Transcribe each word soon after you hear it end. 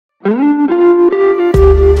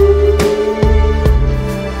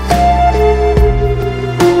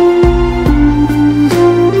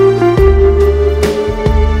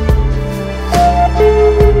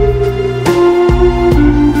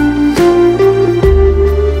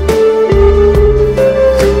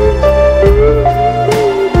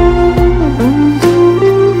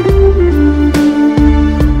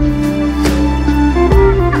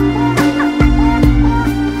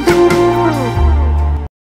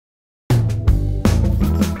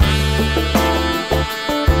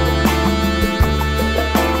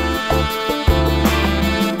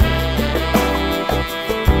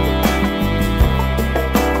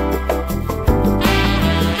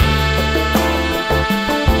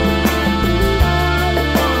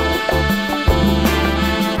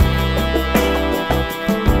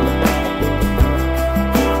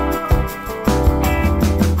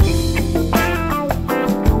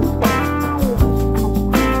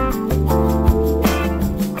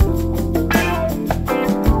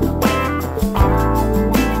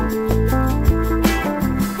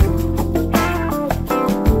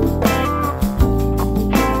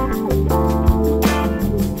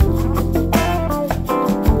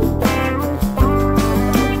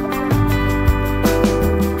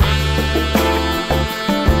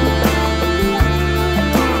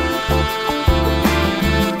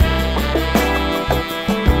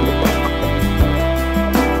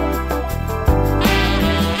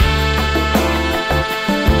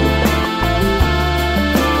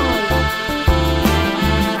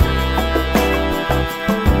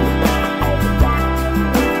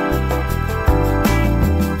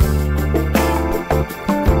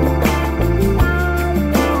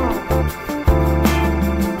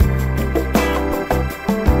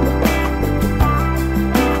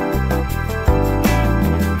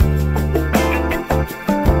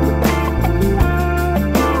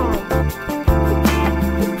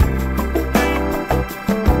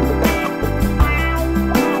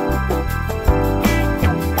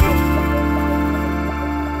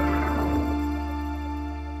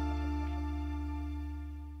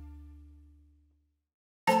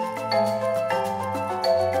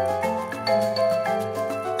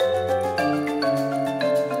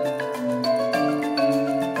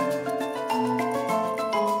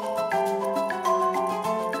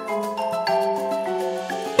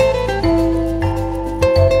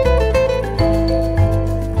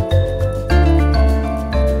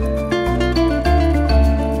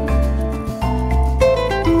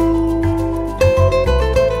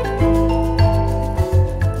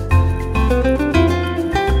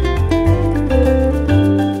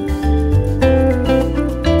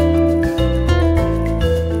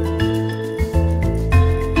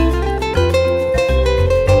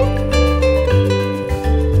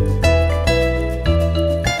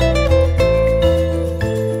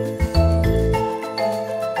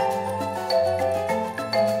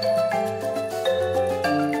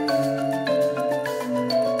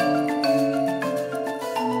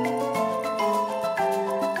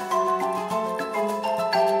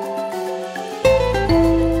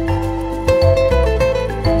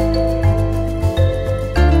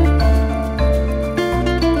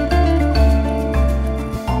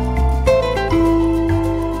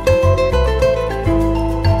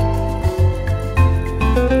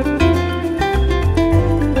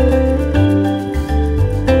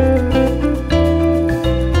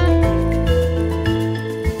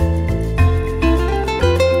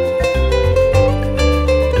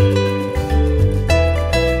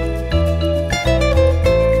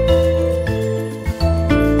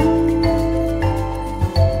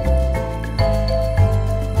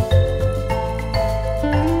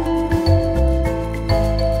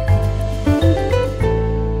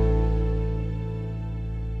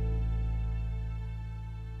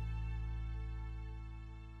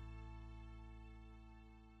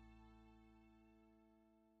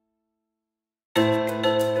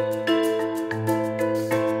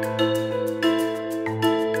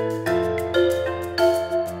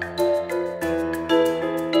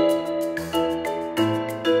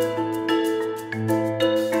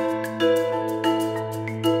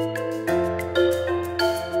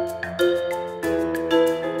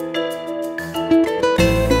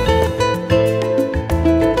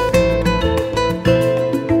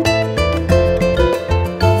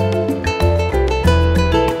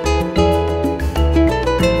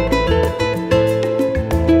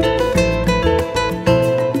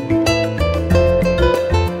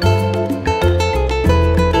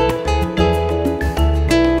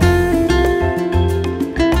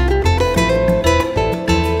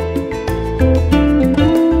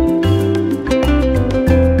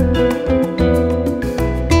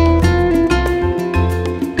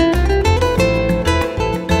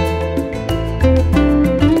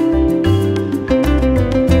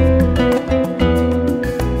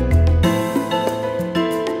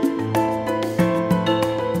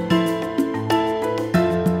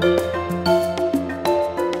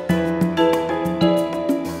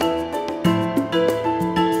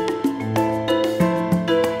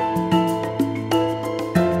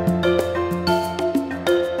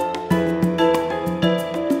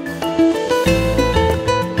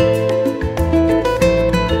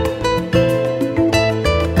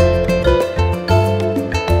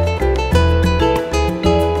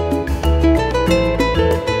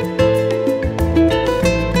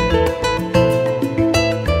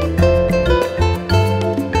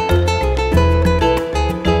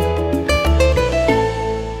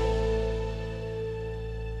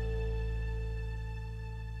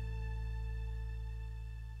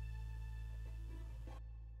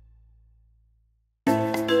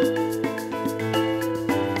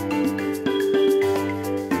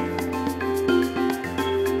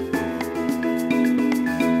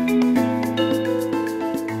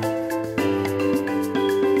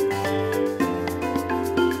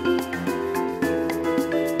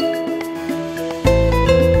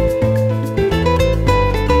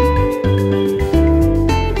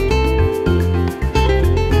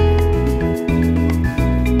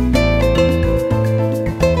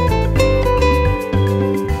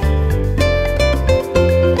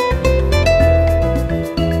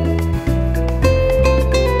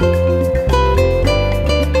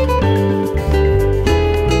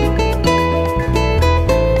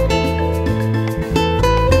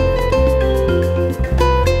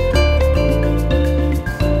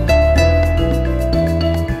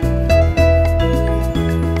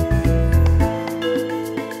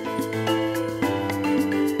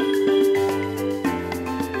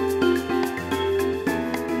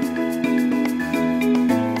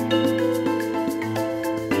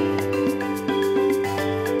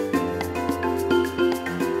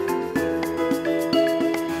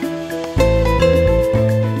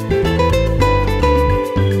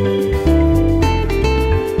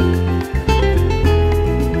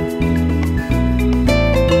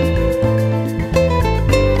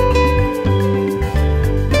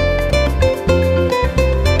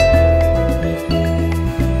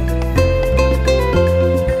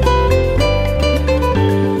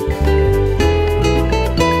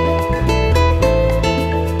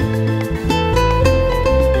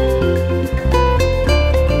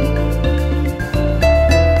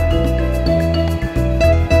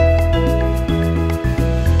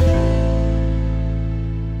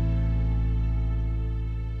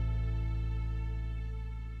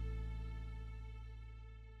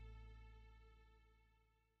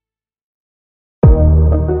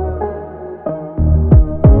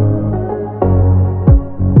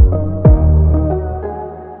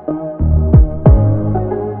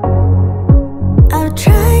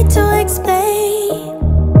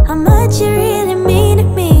much you really mean to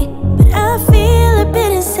me, but I feel a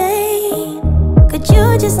bit insane. Could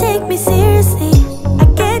you just take me seriously? I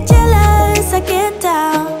get jealous, I get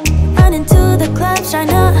down, running to the clubs, trying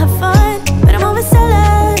to have fun, but I'm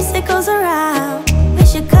overzealous, it goes around. We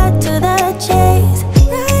should cut to the chase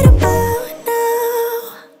right about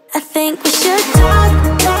now. I think we should talk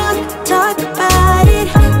about it.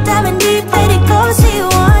 Diving deep, let it go, so you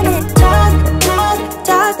want it.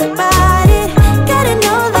 Talk about it. Gotta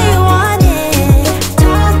know that you want it.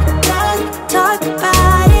 Talk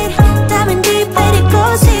about it. Diving deep, let it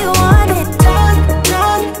go, so you want it.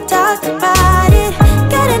 Talk about it.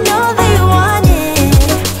 Gotta know that you want it.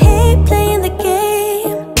 Hate playing the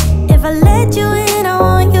game. If I let you in, I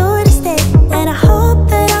want you to stay, and I hope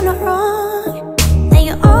that I'm not wrong. That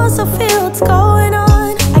you also feel what's going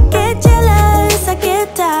on. I get jealous, I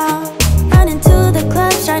get down, running to the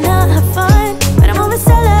clubs, trying to have fun, but I'm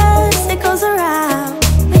overzealous, it goes around.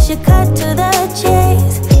 We should cut to the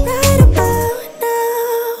chase right about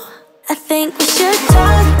now. I think we should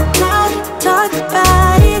talk about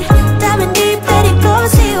it. Diving deep, let it go,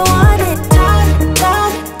 so you want it.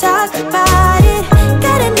 Talk about it.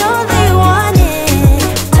 Gotta know that you want it.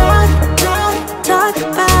 Talk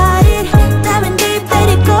about it. Diving deep, let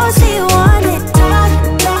it go, so you want it.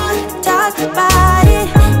 Talk about it.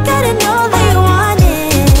 Gotta know that you want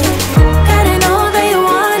it. Gotta know that you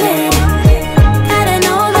want it. Gotta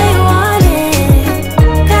know that you want it.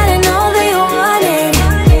 Gotta know that you want it.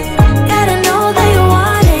 Gotta know that you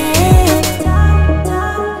want it.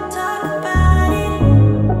 Talk about it.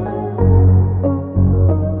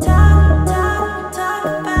 Talk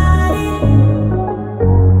about it.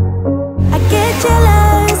 I get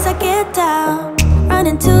jealous, I get down,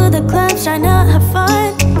 running to the clubs, trying to have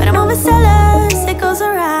fun, but I'm overzealous, it goes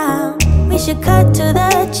around. We should cut to the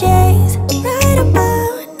chase right about